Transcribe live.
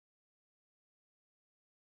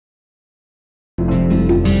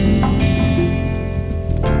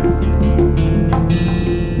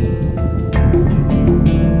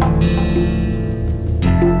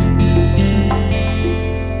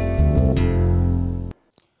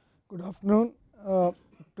Afternoon.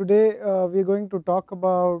 Today we are going to talk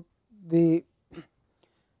about the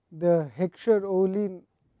Heckscher-Ohlin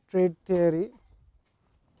trade theory.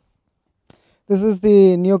 This is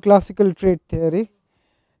the neoclassical trade theory.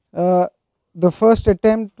 The first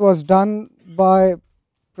attempt was done by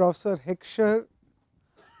Professor Heckscher,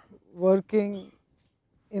 working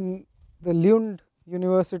in the Lund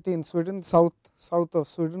University in Sweden, south of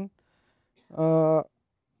Sweden,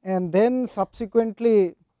 and then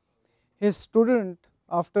subsequently his student,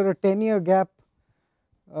 after a 10-year gap,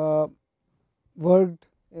 worked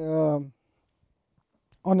on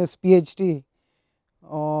his PhD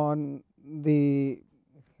on the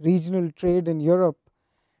regional trade in Europe,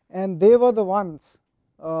 and they were the ones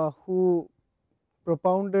who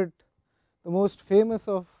propounded the most famous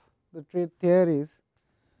of the trade theories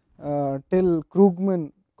till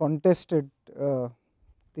Krugman contested the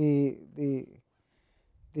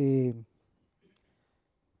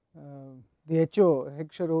HO,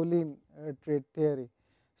 Heckscher-Ohlin trade theory.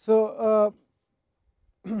 So,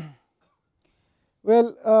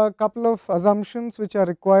 well, a couple of assumptions which are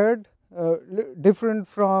required, different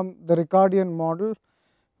from the Ricardian model,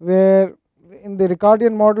 where in the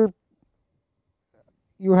Ricardian model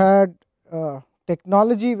you had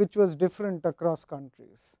technology which was different across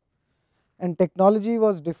countries, and technology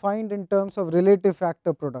was defined in terms of relative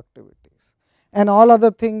factor productivities, and all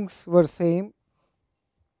other things were same.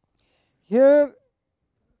 Here,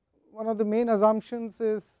 one of the main assumptions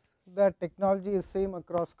is that technology is same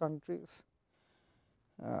across countries,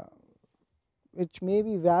 which may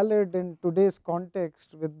be valid in today's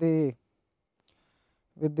context with the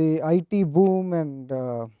IT boom and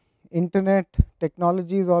internet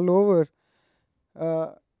technologies all over.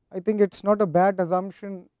 I think it's not a bad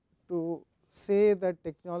assumption to say that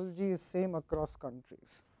technology is same across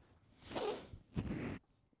countries.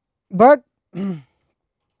 But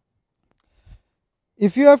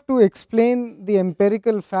if you have to explain the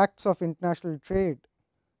empirical facts of international trade,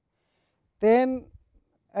 then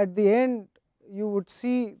at the end you would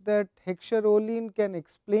see that Heckscher-Ohlin can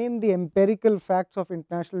explain the empirical facts of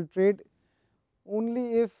international trade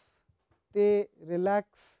only if they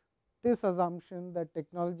relax this assumption that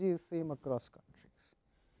technology is same across countries.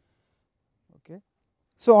 Okay.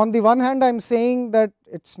 So, on the one hand, I am saying that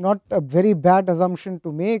it is not a very bad assumption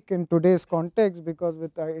to make in today's context, because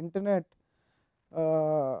with the internet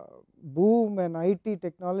boom and IT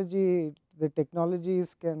technology, the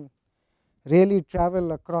technologies can really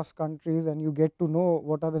travel across countries and you get to know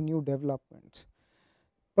what are the new developments.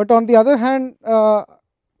 But on the other hand, the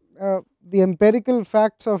empirical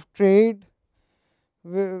facts of trade,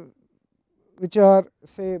 which are,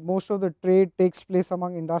 say, most of the trade takes place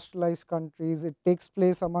among industrialized countries, it takes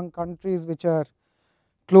place among countries which are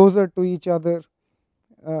closer to each other.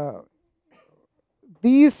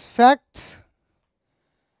 These facts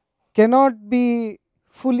cannot be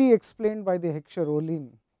fully explained by the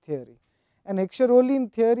Heckscher-Ohlin theory, and Heckscher-Ohlin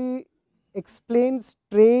theory explains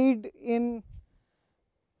trade in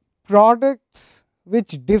products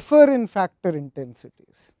which differ in factor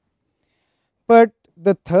intensities. But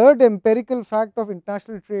the third empirical fact of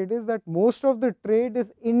international trade is that most of the trade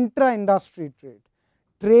is intra-industry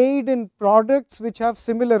trade in products which have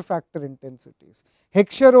similar factor intensities.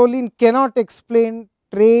 Heckscher-Ohlin cannot explain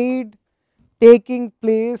trade taking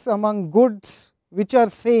place among goods which are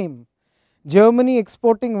same. Germany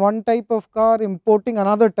exporting one type of car, importing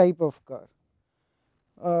another type of car.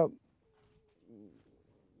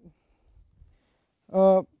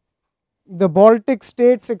 The Baltic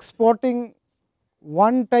states exporting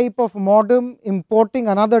one type of modem, importing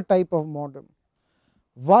another type of modem.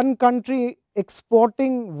 One country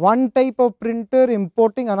exporting one type of printer,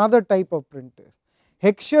 importing another type of printer.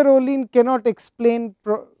 Heckscher-Ohlin cannot explain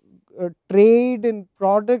trade in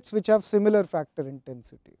products which have similar factor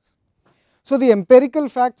intensities. So, the empirical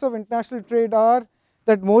facts of international trade are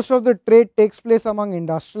that most of the trade takes place among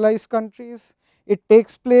industrialized countries, it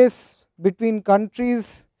takes place between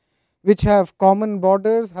countries which have common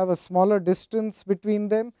borders, have a smaller distance between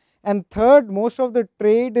them, and third, most of the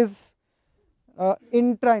trade is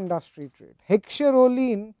intra-industry trade.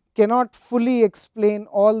 Heckscher-Ohlin cannot fully explain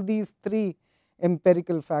all these three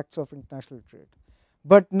empirical facts of international trade.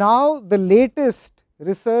 But now the latest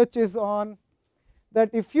research is on that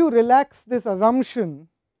if you relax this assumption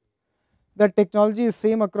that technology is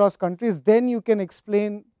same across countries, then you can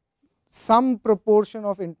explain some proportion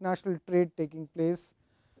of international trade taking place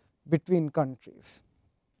between countries.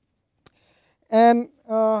 And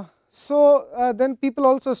then people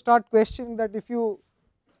also start questioning that if you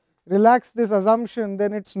relax this assumption,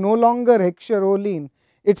 then it is no longer Heckscher-Ohlin,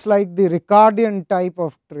 it is like the Ricardian type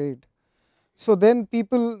of trade. So then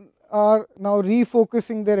people are now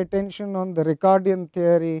refocusing their attention on the Ricardian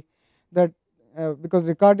theory, that because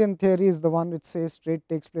Ricardian theory is the one which says trade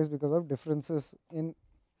takes place because of differences in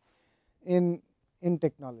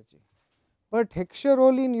technology. But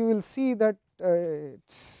Heckscher-Ohlin, you will see that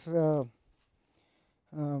it's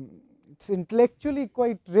intellectually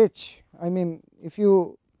quite rich. I mean, if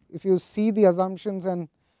you see the assumptions and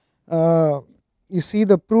you see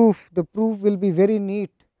the proof will be very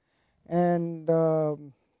neat, and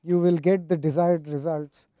you will get the desired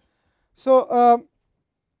results. So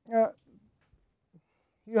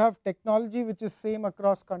you have technology which is same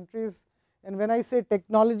across countries, and when I say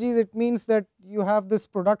technologies, it means that you have this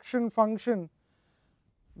production function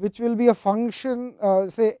which will be a function,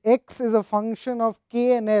 say x is a function of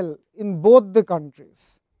k and l in both the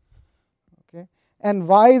countries, okay, and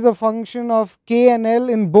y is a function of k and l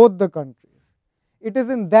in both the countries. It is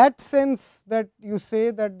in that sense that you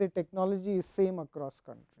say that the technology is same across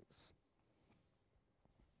countries.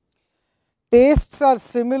 Tastes are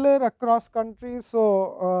similar across countries,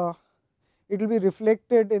 so it will be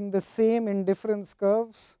reflected in the same indifference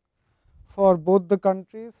curves for both the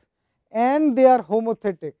countries, and they are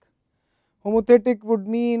homothetic. Homothetic would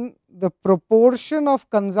mean the proportion of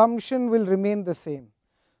consumption will remain the same.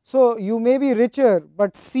 So you may be richer,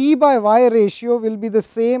 but C by Y ratio will be the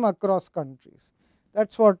same across countries.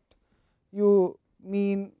 That's what you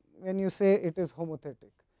mean when you say it is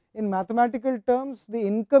homothetic. In mathematical terms, the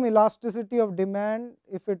income elasticity of demand,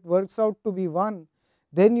 if it works out to be 1,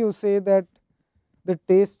 then you say that the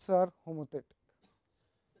tastes are homothetic.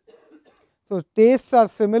 So tastes are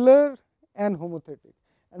similar and homothetic,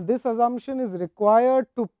 and this assumption is required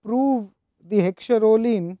to prove the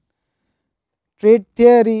Heckscher-Ohlin trade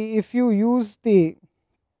theory if you use the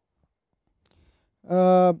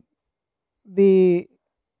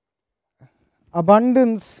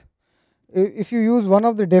abundance. If you use one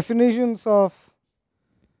of the definitions of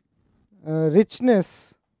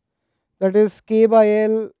richness, that is k by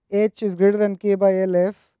L H is greater than k by L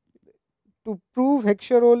F, to prove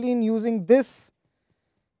Heckscher-Ohlin using this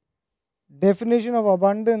definition of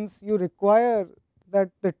abundance, you require that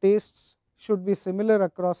the tastes should be similar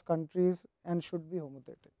across countries and should be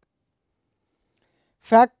homothetic.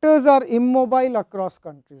 Factors are immobile across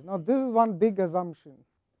countries. Now this is one big assumption,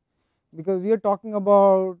 because we are talking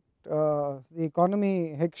about the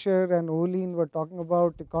economy. Heckscher and Ohlin were talking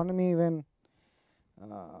about economy when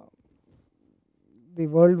the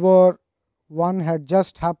World War I had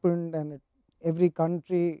just happened, and every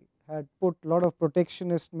country had put a lot of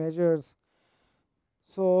protectionist measures.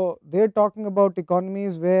 So they are talking about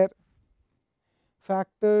economies where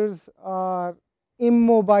factors are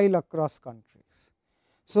immobile across countries.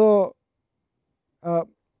 So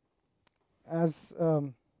as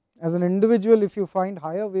an individual, if you find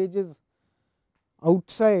higher wages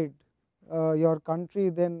outside your country,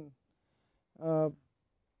 then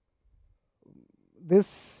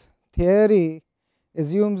this theory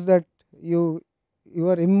assumes that you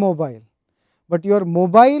are immobile, but you are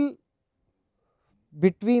mobile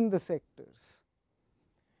between the sectors,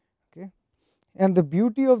 okay. And the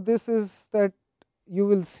beauty of this is that you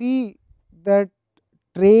will see that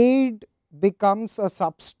trade becomes a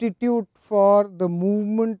substitute for the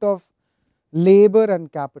movement of labor and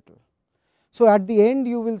capital. So at the end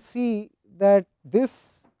you will see that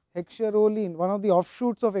this Heckscher-Ohlin, one of the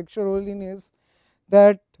offshoots of Heckscher-Ohlin, is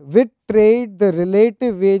that with trade the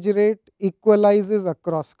relative wage rate equalizes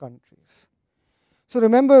across countries. So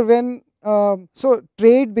remember, when so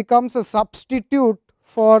trade becomes a substitute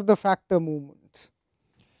for the factor movements.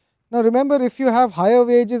 Now remember, if you have higher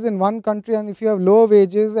wages in one country and if you have lower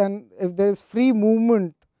wages, and if there is free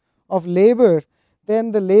movement of labor,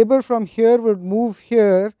 then the labor from here would move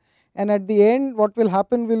here, and at the end what will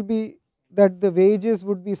happen will be that the wages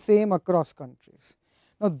would be same across countries.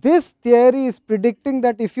 Now this theory is predicting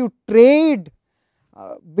that if you trade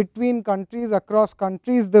between countries, across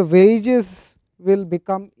countries, the wages will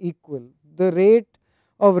become equal, the rate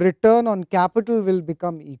of return on capital will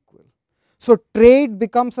become equal. So trade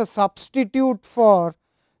becomes a substitute for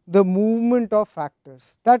the movement of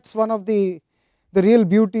factors. That is one of the real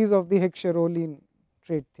beauties of the Heckscher-Ohlin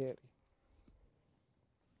trade theory.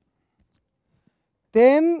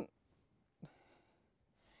 Then,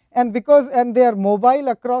 and they are mobile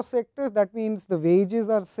across sectors, that means the wages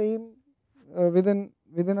are same within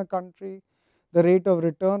a country, the rate of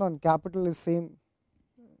return on capital is same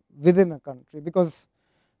within a country, because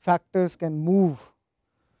factors can move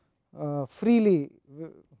freely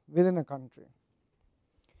within a country.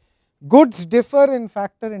 Goods differ in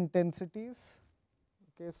factor intensities.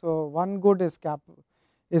 Okay, so one good is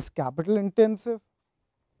capital intensive,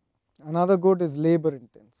 another good is labor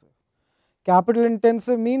intensive. Capital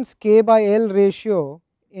intensive means K by L ratio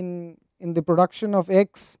in the production of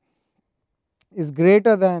X is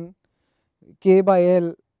greater than K by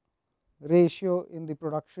L ratio in the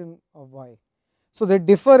production of Y. So, they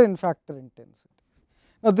differ in factor intensities.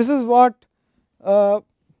 Now, this is what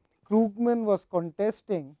Krugman was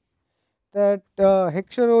contesting, that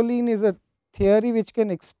Heckscher-Ohlin is a theory which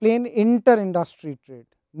can explain inter-industry trade,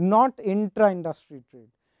 not intra-industry trade,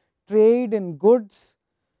 trade in goods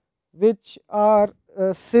which are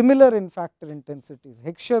similar in factor intensities.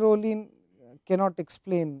 Heckscher-Ohlin cannot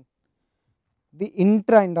explain the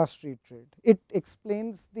intra-industry trade, it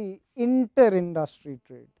explains the inter-industry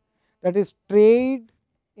trade, that is trade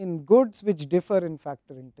in goods which differ in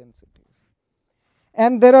factor intensities.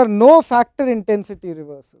 And there are no factor intensity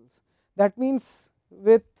reversals. That means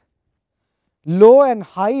with low and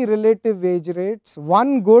high relative wage rates,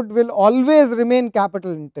 one good will always remain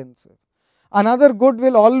capital intensive, another good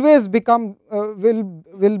will always become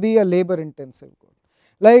will be a labor intensive good.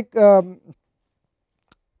 Like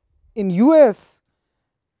in US,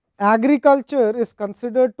 agriculture is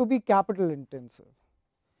considered to be capital intensive,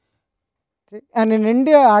 okay, and in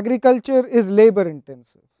India agriculture is labor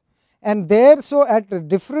intensive, and there, so at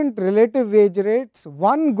different relative wage rates,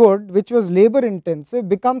 one good which was labor intensive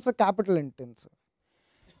becomes a capital intensive.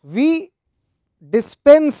 We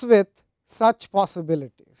dispense with such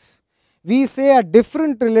possibilities. We say at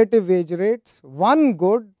different relative wage rates, one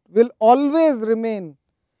good will always remain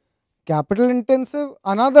capital intensive,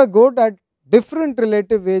 another good at different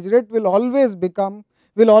relative wage rate will always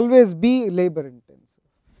be labor intensive.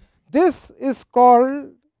 This is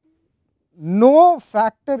called no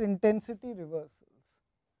factor intensity reversals,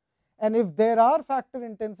 and if there are factor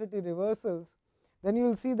intensity reversals, then you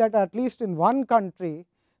will see that at least in one country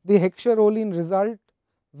the Heckscher-Ohlin result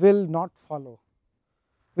will not follow,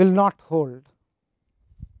 will not hold.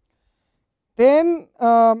 Then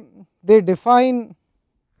they define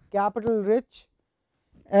capital rich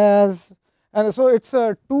as, and so it is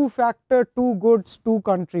a 2 factor 2 goods 2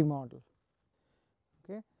 country model.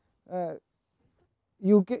 Okay.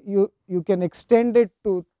 You can extend it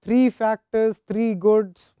to 3 factors 3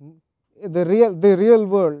 goods, the real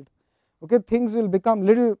world, okay, things will become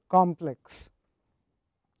little complex,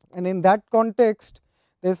 and in that context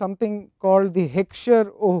there is something called the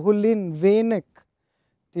Heckscher-Ohlin-Weynick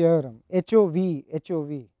theorem,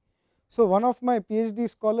 HOV. So, one of my PhD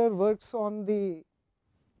scholar works on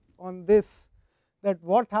this, that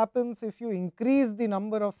what happens if you increase the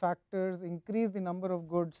number of factors, increase the number of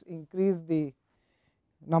goods, increase the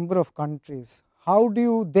number of countries. How do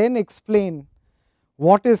you then explain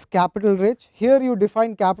what is capital rich? Here you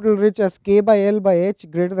define capital rich as K by L by H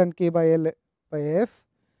greater than K by L by F,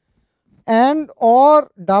 and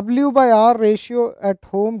or W by R ratio at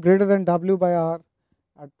home greater than W by R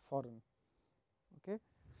at foreign. Okay.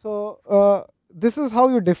 So, this is how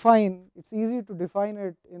you define, it is easy to define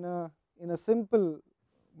it in a simple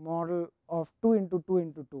model of 2 into 2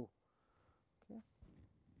 into 2. Okay.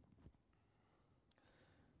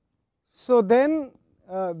 So, then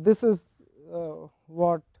this is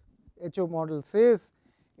what HO model says.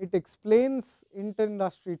 It explains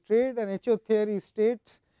inter-industry trade, and HO theory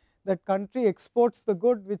states that country exports the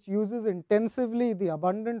good which uses intensively the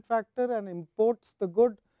abundant factor and imports the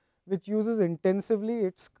good which uses intensively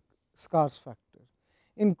its scarce factor.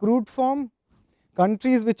 In crude form,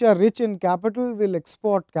 countries which are rich in capital will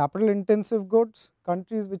export capital intensive goods,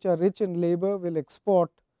 countries which are rich in labor will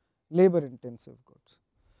export labor intensive goods.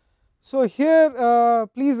 So, here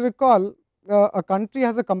please recall, a country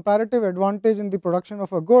has a comparative advantage in the production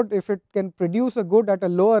of a good if it can produce a good at a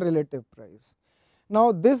lower relative price.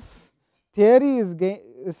 Now, this theory is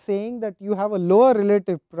saying that you have a lower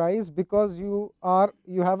relative price because you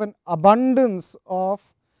have an abundance of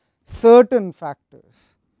certain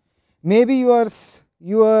factors. Maybe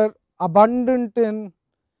you are abundant in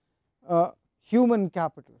human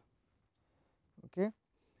capital. Okay.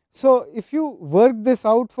 So, if you work this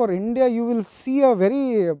out for India, you will see a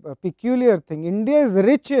very peculiar thing. India is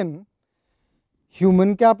rich in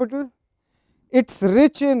human capital, it is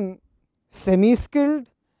rich in semi-skilled,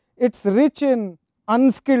 it is rich in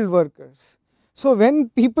unskilled workers. So, when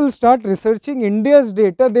people start researching India's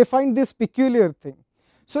data, they find this peculiar thing.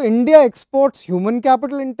 So, India exports human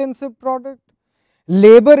capital intensive product,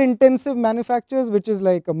 labor intensive manufacturers, which is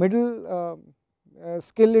like a middle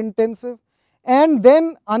skill intensive, and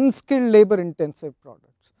then unskilled labor intensive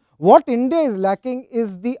products. What India is lacking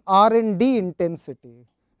is the R&D intensity,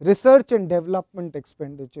 research and development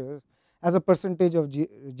expenditure as a percentage of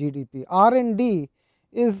GDP. R&D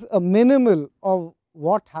is a minimal of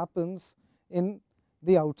what happens in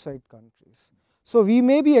the outside countries. So, we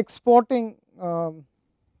may be exporting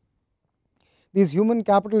these human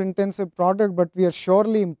capital intensive product, but we are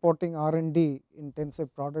surely importing R&D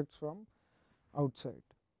intensive products from outside.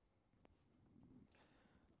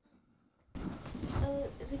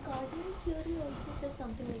 Ricardian theory also says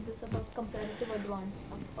something like this about comparative advantage,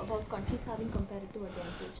 about countries having comparative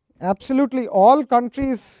advantage. Absolutely, all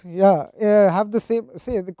countries, yeah, have the same.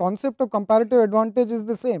 Say the concept of comparative advantage is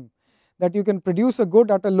the same, that you can produce a good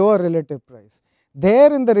at a lower relative price.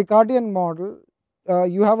 There in the Ricardian model,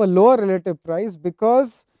 you have a lower relative price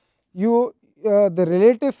because you the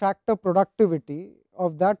relative factor productivity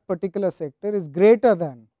of that particular sector is greater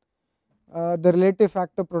than the relative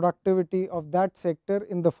factor productivity of that sector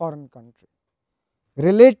in the foreign country.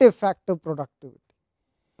 Relative factor productivity.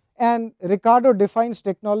 And Ricardo defines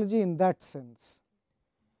technology in that sense.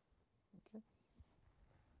 Okay.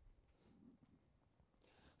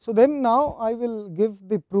 So, then now I will give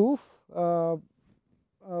the proof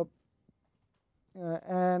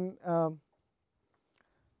and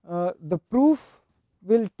the proof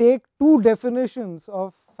will take two definitions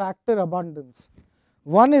of factor abundance.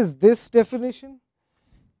 One is this definition,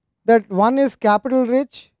 that one is capital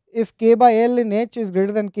rich if k by L in H is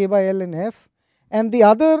greater than k by L in F, and the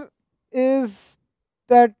other is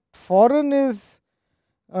that foreign is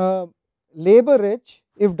labor rich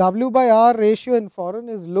if W by R ratio in foreign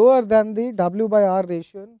is lower than the W by R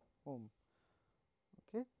ratio in home.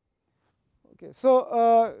 Okay. Okay.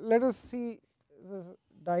 So, let us see this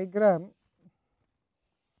diagram.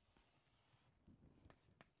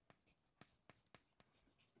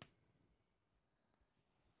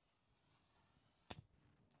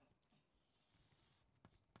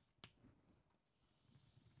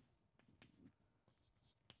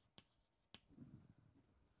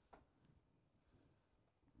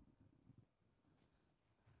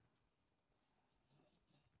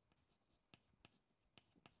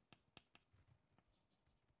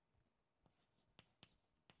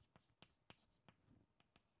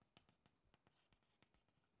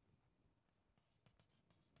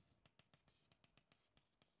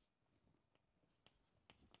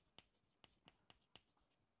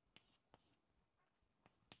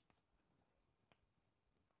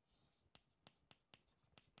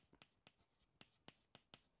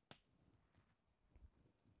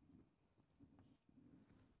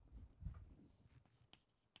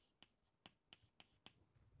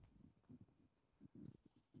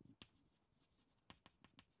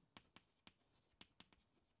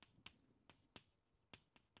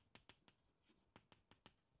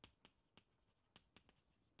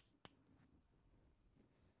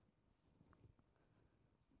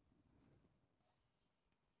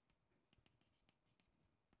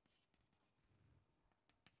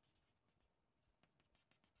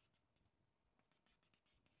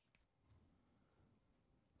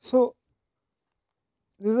 So,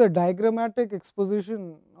 this is a diagrammatic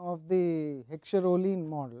exposition of the Heckscher-Ohlin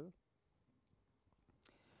model.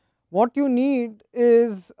 What you need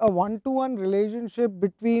is a one-to-one relationship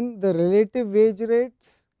between the relative wage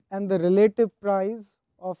rates and the relative price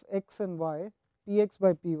of x and y, Px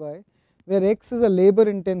by Py, where x is a labor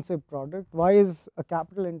intensive product, y is a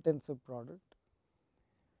capital intensive product,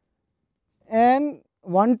 and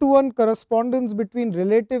one-to-one correspondence between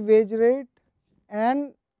relative wage rate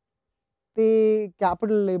and the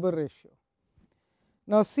capital labor ratio.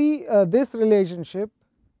 Now, see this relationship.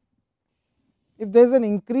 If there is an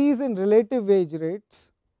increase in relative wage rates,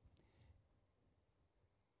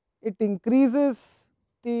 it increases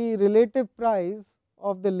the relative price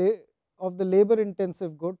of the labor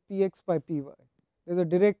intensive good Px by Py. There is a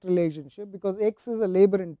direct relationship because x is a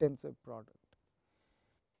labor intensive product.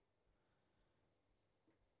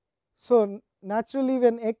 So, naturally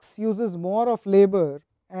when x uses more of labor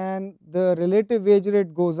and the relative wage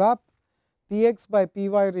rate goes up, Px by Py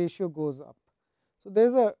ratio goes up. So, there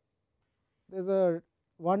is a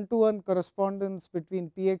one-to-one correspondence between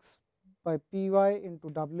Px by Py into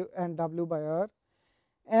W and W by R,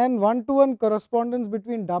 and one-to-one correspondence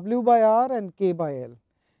between W by R and K by L.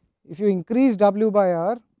 If you increase W by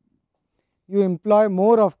R, you employ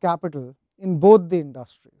more of capital in both the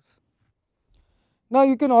industries. Now,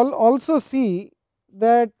 you can also see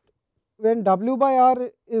that when W by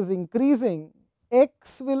R is increasing,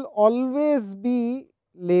 X will always be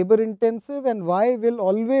labor intensive and Y will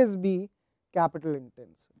always be capital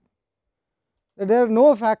intensive. There are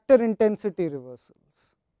no factor intensity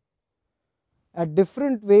reversals. At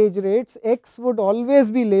different wage rates, X would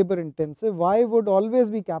always be labor intensive, Y would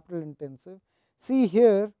always be capital intensive. See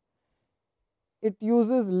here, it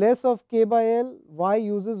uses less of K by L, Y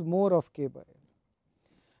uses more of K by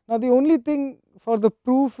L. Now, the only thing for the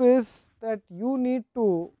proof is that you need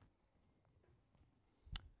to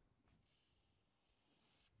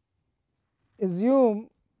assume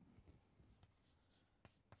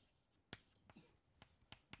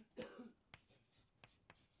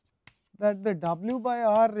that the W by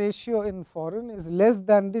R ratio in foreign is less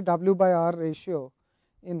than the W by R ratio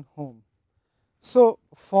in home. So,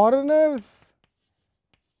 foreigners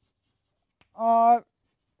are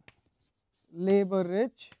labor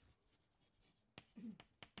rich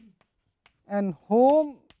and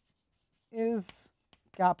home is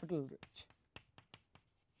capital rich.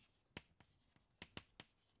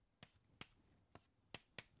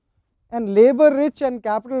 And labor rich and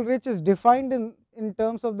capital rich is defined in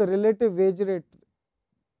terms of the relative wage rates.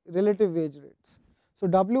 So,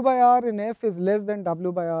 W by R in F is less than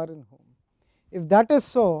W by R in home. If that is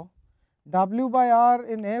so, W by R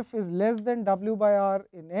in F is less than W by R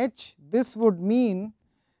in H. This would mean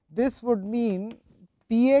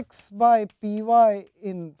Px by Py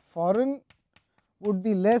in foreign would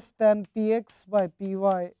be less than Px by Py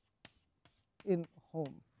in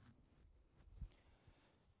home.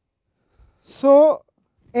 So,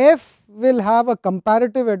 F will have a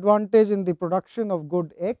comparative advantage in the production of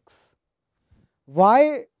good X,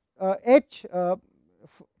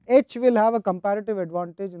 H will have a comparative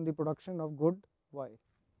advantage in the production of good Y.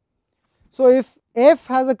 So, if F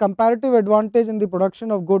has a comparative advantage in the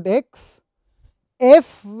production of good X,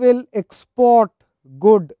 F will export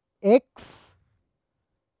good X,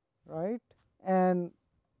 right, and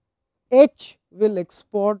H will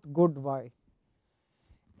export good Y.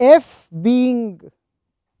 F being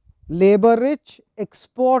labor rich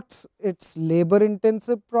exports its labor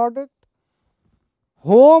intensive product,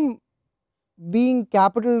 home being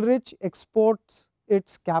capital rich exports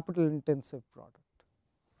its capital intensive product.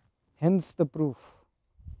 Hence the proof,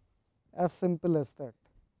 as simple as that.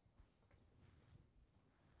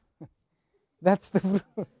 That is the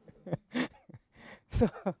proof.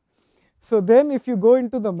 So then if you go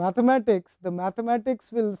into the mathematics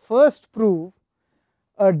will first prove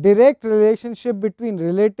a direct relationship between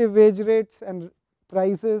relative wage rates and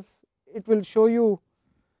prices. It will show you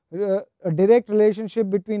a direct relationship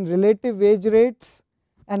between relative wage rates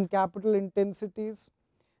and capital intensities.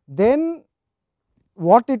 Then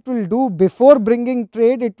what it will do before bringing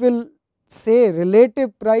trade, it will say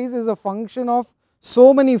relative price is a function of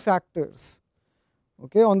so many factors,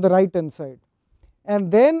 okay, on the right hand side.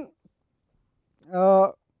 And then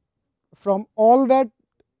from all that,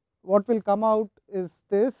 what will come out is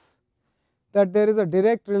this, that there is a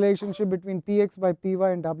direct relationship between Px by Py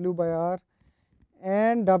and W by R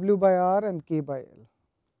and W by R and K by L.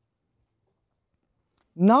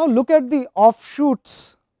 Now look at the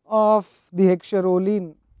offshoots of the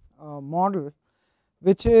Heckscher-Ohlin model,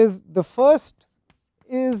 which is the first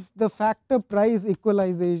is the factor price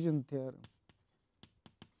equalization theorem.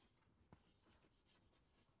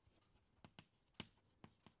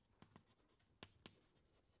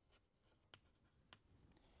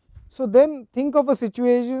 So then think of a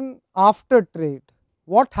situation after trade.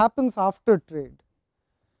 What happens after trade?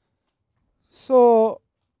 So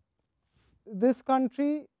this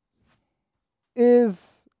country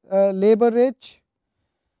is labor rich,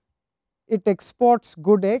 it exports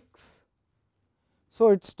good X, so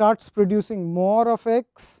it starts producing more of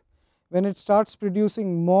X. When it starts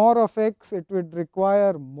producing more of X, it would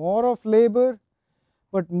require more of labor,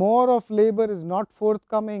 but more of labor is not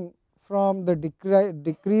forthcoming from the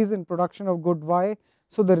decrease in production of good Y.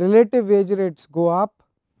 So the relative wage rates go up,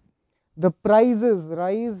 the prices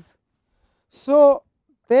rise. So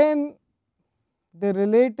then the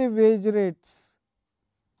relative wage rates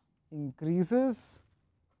increases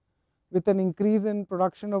with an increase in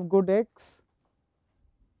production of good X.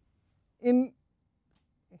 In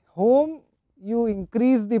home, you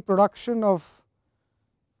increase the production of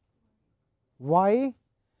Y.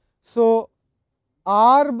 So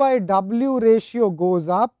R by W ratio goes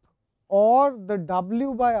up or the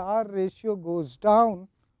W by R ratio goes down,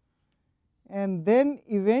 and then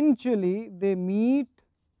eventually they meet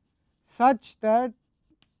such that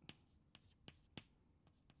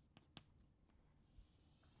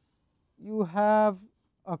you have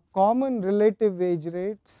a common relative wage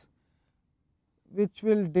rates which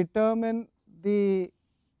will determine the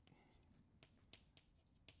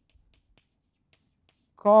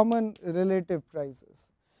common relative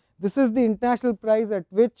prices. This is the international price at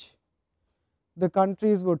which the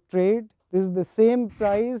countries would trade. This is the same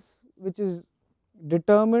price which is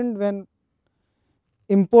determined when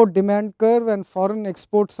import demand curve and foreign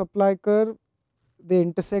export supply curve, they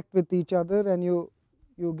intersect with each other, and you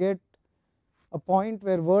get a point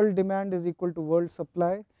where world demand is equal to world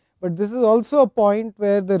supply. but this is also a point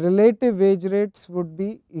where the relative wage rates would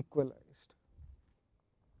be equalized.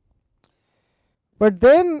 But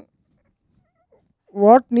then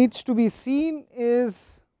what needs to be seen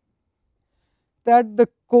is that the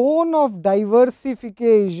cone of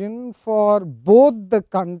diversification for both the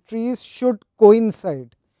countries should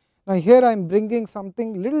coincide. Now, here I am bringing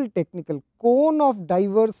something little technical. Cone of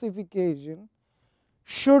diversification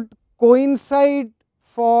should coincide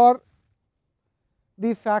for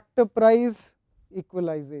the factor price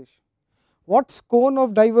equalization. What's cone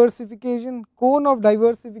of diversification? Cone of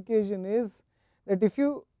diversification is that if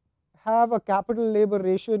you have a capital labor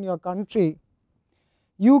ratio in your country,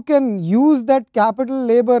 you can use that capital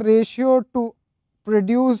labor ratio to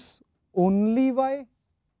produce only Y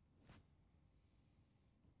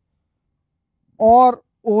or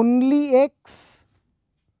only X,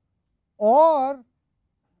 or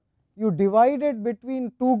you divide it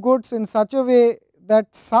between two goods in such a way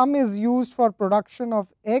that some is used for production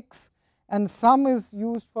of X and some is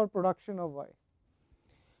used for production of Y.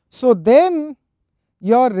 So, then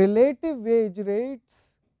your relative wage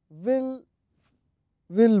rates will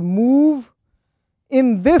move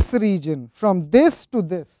in this region from this to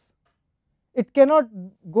this. It cannot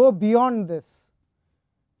go beyond this,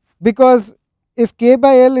 because if K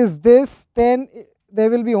by L is this, then there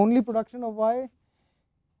will be only production of Y.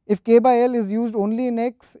 If K by L is used only in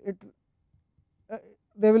X,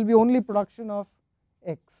 there will be only production of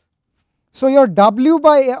X. So, your W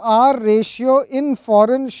by R ratio in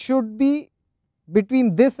foreign should be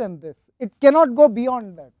between this and this. It cannot go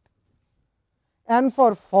beyond that. And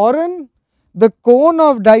for foreign, the cone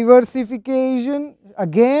of diversification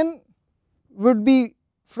again would be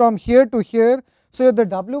from here to here. So, the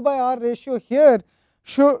W by R ratio here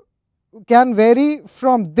can vary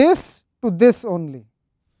from this to this only.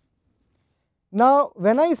 Now,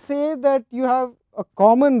 when I say that you have a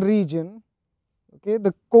common region, okay,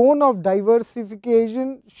 the cone of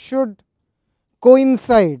diversification should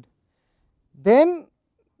coincide, then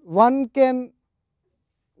one can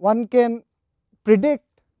predict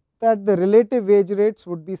that the relative wage rates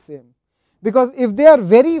would be same. Because if they are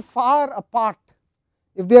very far apart,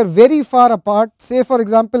 say for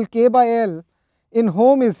example K by L in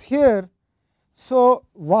home is here, so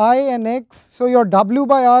Y and X, so your W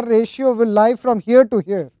by R ratio will lie from here to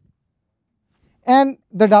here, and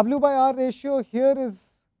the W by R ratio here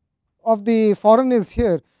is of the foreign is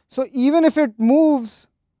here. So, even if it moves,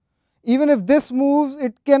 even if this moves,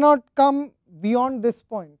 it cannot come beyond this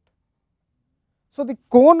point. So, the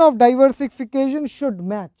cone of diversification should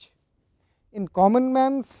match. In common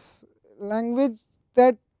man's language,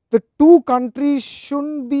 that the two countries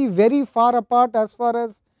shouldn't be very far apart as far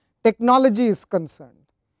as technology is concerned.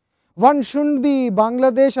 One shouldn't be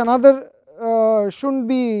Bangladesh, another shouldn't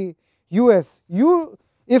be US.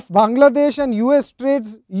 If Bangladesh and US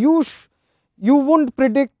trades, you won't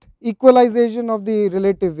predict equalization of the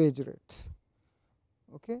relative wage rates.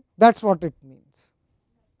 Okay, that's what it means.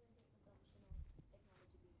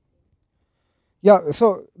 Yeah,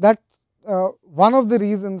 so that one of the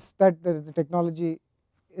reasons that the technology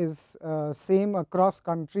is same across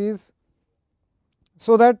countries,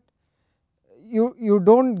 so that you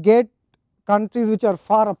don't get countries which are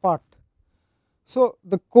far apart. So,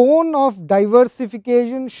 the cone of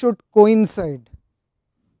diversification should coincide.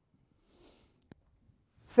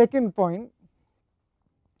 Second point,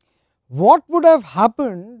 what would have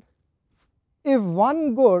happened if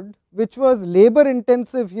one good which was labor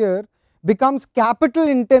intensive here becomes capital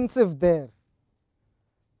intensive there?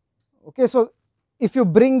 Okay, so if you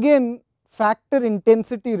bring in factor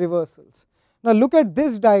intensity reversals. Now, look at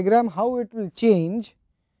this diagram, how it will change.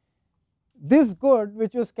 This good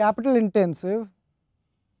which was capital intensive,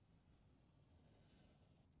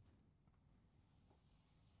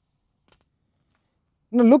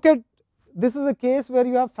 now look at, this is a case where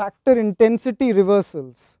you have factor intensity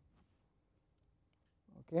reversals.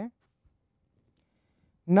 Okay.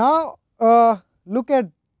 Now, look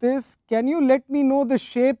at this, can you let me know the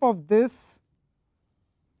shape of this?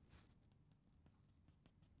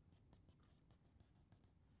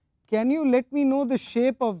 Can you let me know the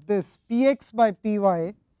shape of this Px by Py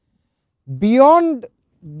beyond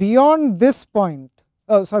this point,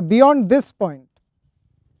 beyond this point?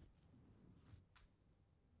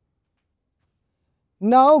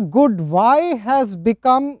 Now, good Y has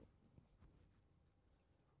become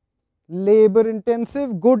labor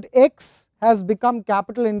intensive, good X has become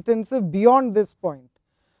capital intensive beyond this point.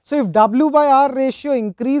 So, if W by R ratio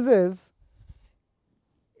increases,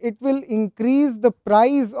 it will increase the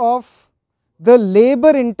price of the labor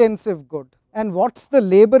intensive good. And what's the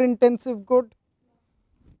labor intensive good?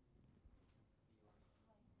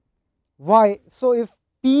 y. So, if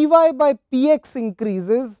Py by Px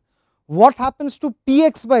increases, what happens to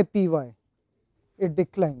Px by Py? It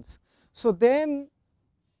declines. So, then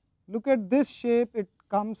look at this shape, it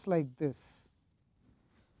comes like this.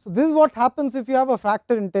 So, this is what happens if you have a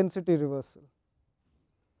factor intensity reversal.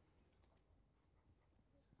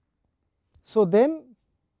 So, then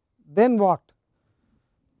what?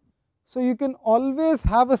 So, you can always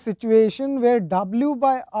have a situation where W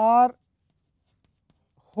by R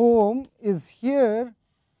home is here.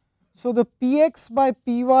 So, the Px by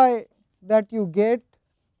Py that you get,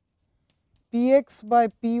 Px by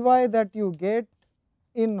Py that you get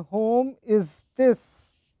in home is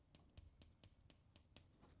this.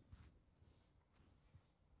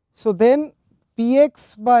 So, then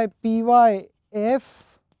Px by Py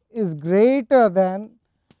f is greater than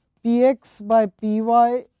Px by Py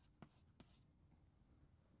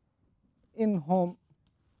in home.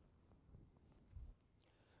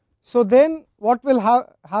 So, then what will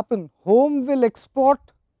happen? Home will export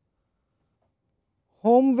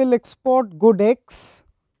good X,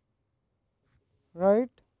 right,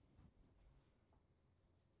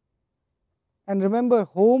 and remember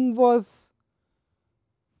home was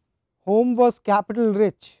capital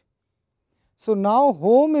rich. So, now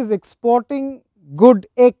home is exporting good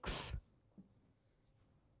X,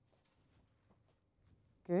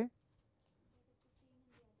 okay,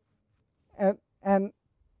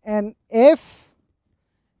 and F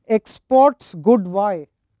exports good Y,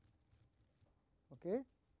 okay.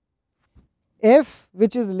 F,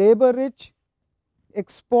 which is labor rich,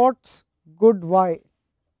 exports good Y,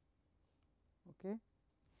 okay.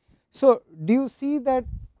 So, do you see that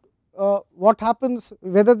what happens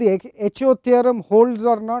whether the HO theorem holds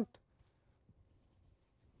or not?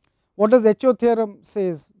 What does HO theorem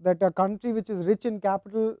says? That a country which is rich in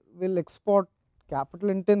capital will export capital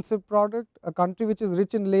intensive product, a country which is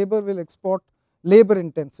rich in labor will export labor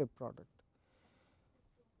intensive product.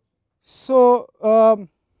 So,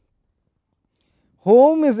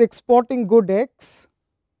 home is exporting good X,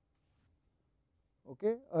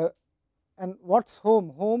 okay, and what's home?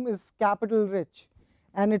 Home is capital rich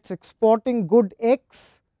and it's exporting good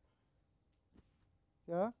X,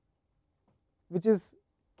 yeah, which is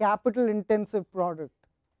capital intensive product.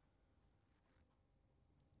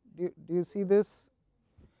 Do you see this?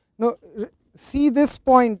 No, see this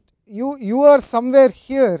point, you are somewhere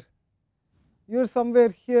here,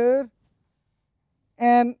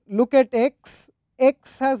 and look at X,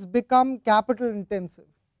 X has become capital intensive.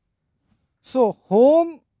 So,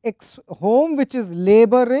 home which is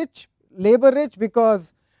labor rich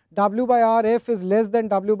because W by R F is less than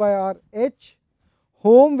W by R H,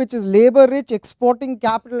 home which is labor rich exporting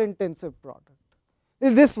capital intensive product.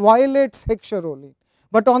 This violates Heckscher-Ohlin.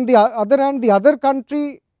 But on the other hand, the other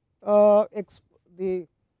country, the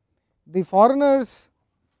foreigners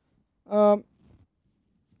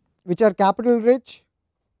which are capital rich,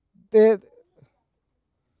 the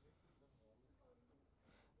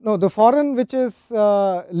foreign which is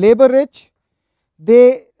labor rich,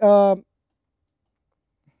 they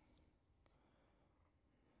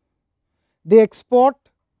export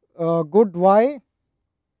good Y,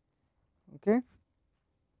 okay,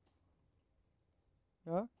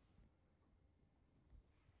 yeah,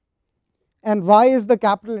 and Y is the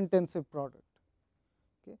capital intensive product.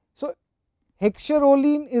 Okay. So,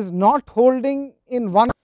 Heckscher-Ohlin is not holding in one.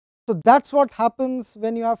 So, that is what happens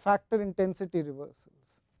when you have factor intensity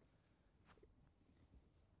reversals.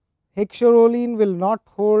 Heckscher-Ohlin will not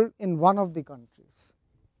hold in one of the countries,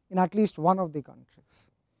 in at least one of the countries.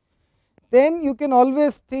 Then you can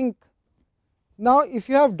always think, now if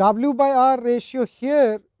you have W by R ratio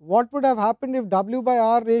here, what would have happened if W by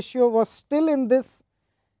R ratio was still in this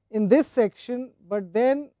section, but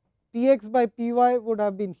then Px by Py would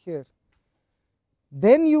have been here.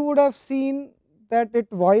 Then you would have seen that it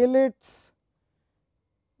violates,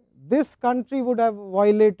 this country would have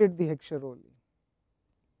violated the Heckscher-Ohlin.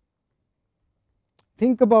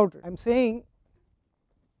 Think about it. I am saying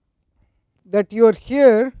that you are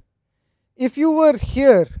here, if you were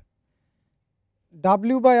here,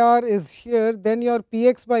 W by R is here, then your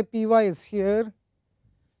Px by Py is here.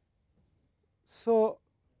 So,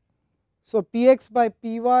 Px by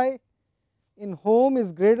Py in home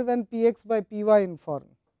is greater than Px by Py in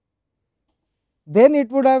foreign. Then it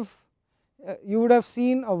would have, you would have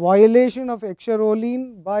seen a violation of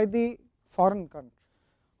Heckscher-Ohlin by the foreign country.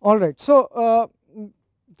 All right. So,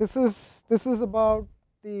 this is about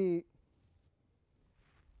the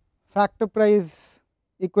factor price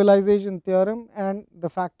equalization theorem and the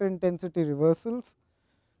factor intensity reversals.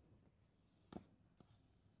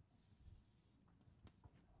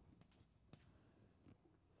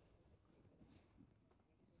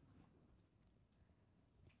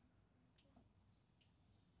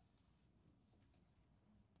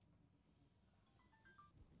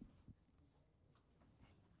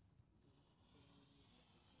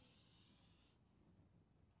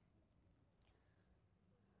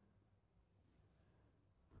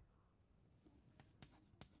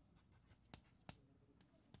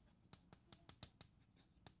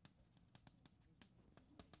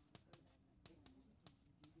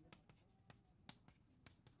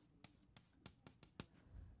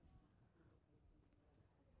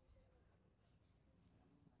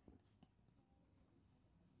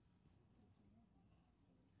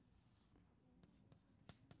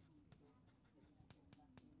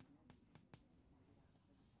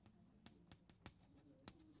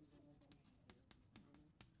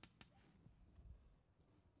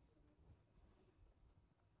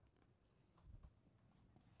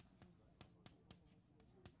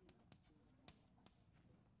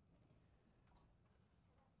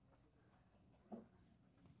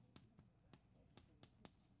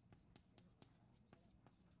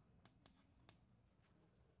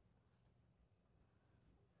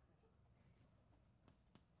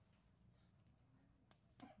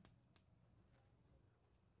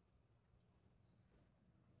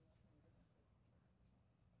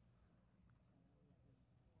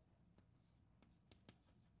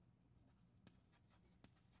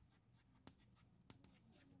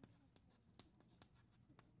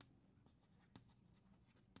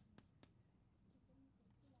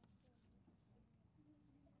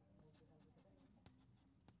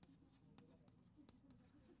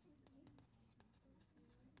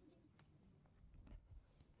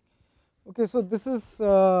 Okay, so this is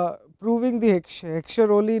proving the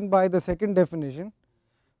Heckscher-Ohlin by the second definition,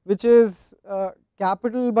 which is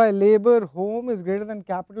capital by labor home is greater than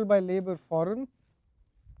capital by labor foreign.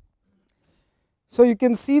 So you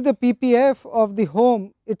can see the PPF of the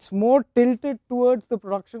home, it's more tilted towards the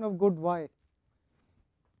production of good Y.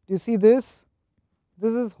 Do you see this?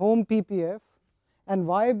 This is home PPF, and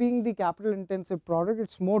Y being the capital intensive product,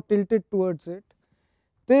 it's more tilted towards it.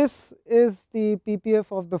 This is the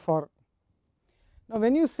PPF of the foreign. Now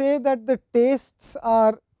when you say that the tastes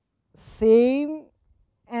are same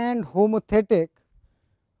and homothetic,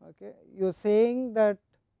 okay, you are saying that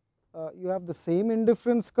you have the same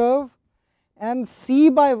indifference curve and C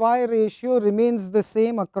by Y ratio remains the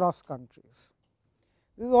same across countries.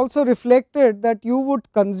 This is also reflected that you would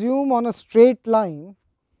consume on a straight line.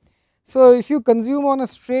 So if you consume on a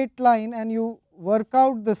straight line and you work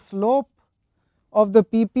out the slope of the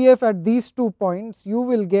PPF at these 2 points, you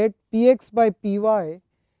will get Px by Py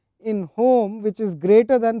in home which is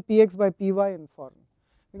greater than Px by Py in foreign.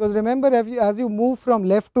 Because remember, as you move from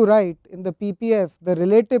left to right in the PPF, the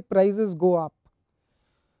relative prices go up.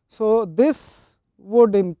 So this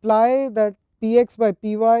would imply that Px by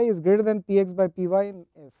Py is greater than Px by Py in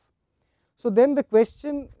F. So then the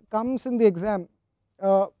question comes in the exam,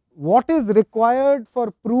 what is required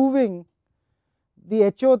for proving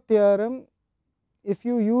the HO theorem if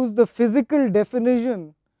you use the physical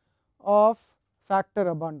definition of factor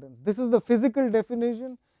abundance? This is the physical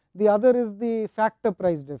definition, the other is the factor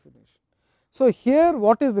price definition. So here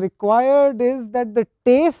what is required is that the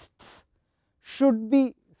tastes should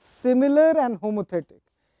be similar and homothetic.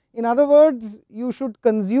 In other words, you should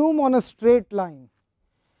consume on a straight line,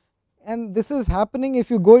 and this is happening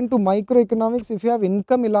if you go into microeconomics. If you have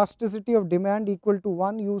income elasticity of demand equal to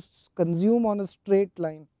 1, you consume on a straight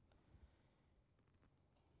line.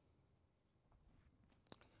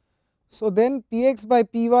 So then Px by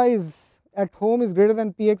Py is at home is greater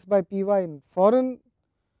than Px by Py in foreign.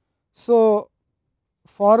 So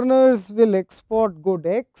foreigners will export good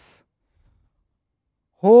X,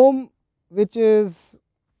 home which is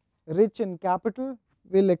rich in capital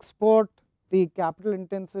will export the capital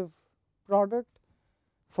intensive product,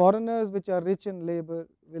 foreigners which are rich in labor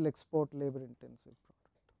will export labor intensive product.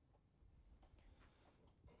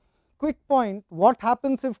 Quick point, what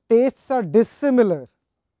happens if tastes are dissimilar?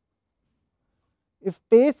 If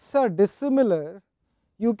tastes are dissimilar,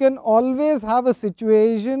 you can always have a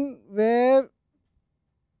situation where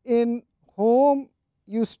in home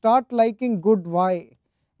you start liking good Y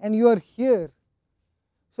and you are here.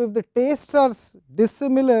 So if the tastes are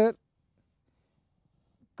dissimilar,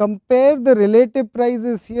 compare the relative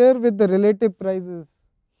prices here with the relative prices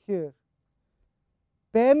here,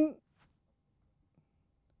 then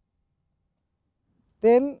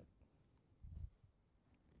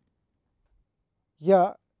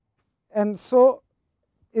yeah, and so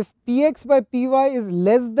if Px by Py is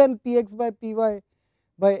less than Px by Py by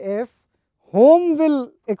F, home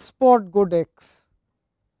will export good X.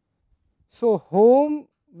 So home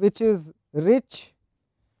which is rich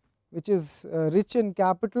in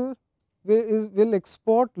capital will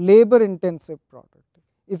export labor intensive product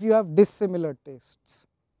if you have dissimilar tastes.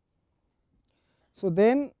 So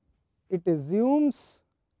then it assumes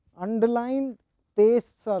underlined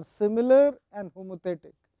tastes are similar and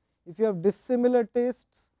homothetic. If you have dissimilar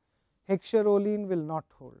tastes, Heckscher-Ohlin will not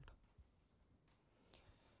hold.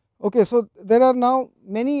 Okay, so there are now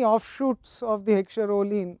many offshoots of the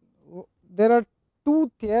Heckscher-Ohlin. There are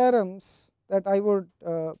 2 theorems that I would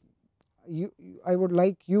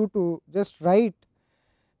like you to just write,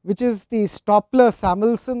 which is the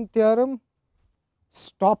Stopler-Samuelson theorem,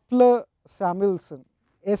 Stopler-Samuelson,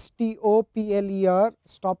 S-T-O-P-L-E-R,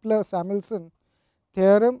 Stopler-Samuelson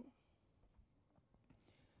theorem.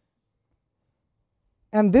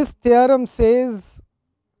 And this theorem says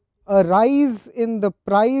a rise in the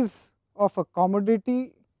price of a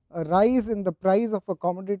commodity, raises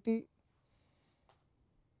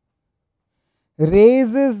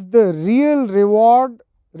the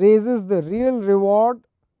real reward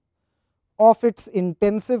of its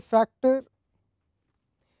intensive factor,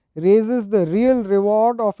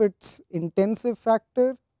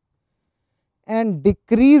 and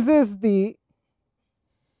decreases the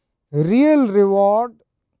real reward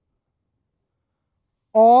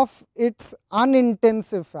of its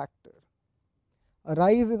unintensive factor. A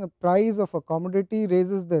rise in the price of a commodity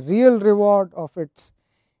raises the real reward of its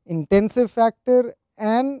intensive factor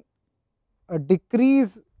and a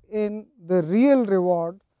decrease in the real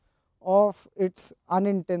reward of its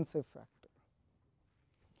unintensive factor.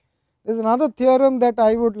 There is another theorem that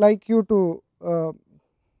I would like you to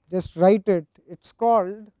just write it. It is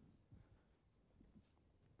called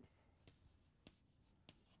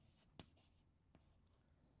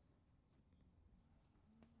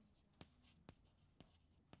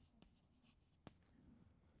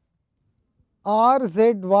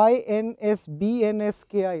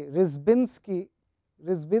RZYNSBNSKI,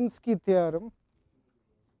 Rizbinsky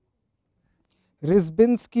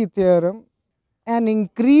theorem, an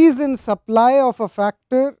increase in supply of a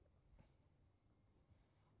factor,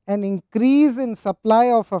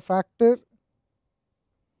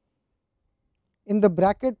 in the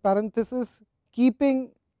bracket parenthesis,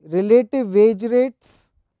 keeping relative wage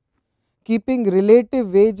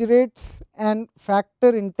rates and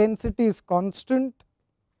factor intensity is constant,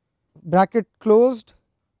 bracket closed,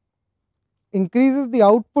 increases the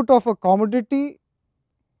output of a commodity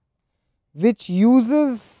which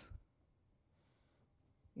uses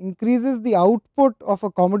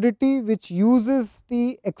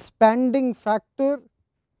the expanding factor,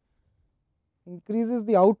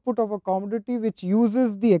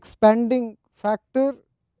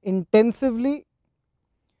 intensively,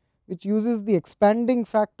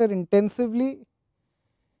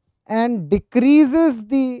 and decreases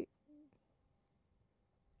the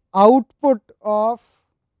output of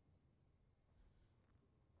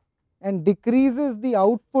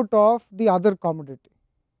the other commodity,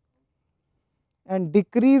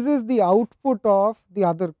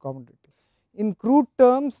 In crude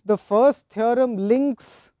terms, the first theorem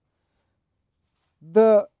links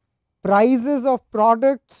the prices of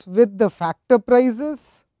products with the factor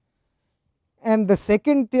prices, and the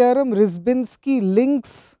second theorem, Rizbinsky,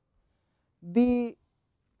 links the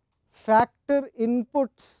factor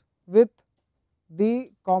inputs with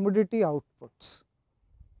the commodity outputs.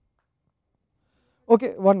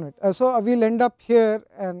 Okay, 1 minute. So we will end up here,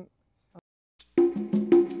 and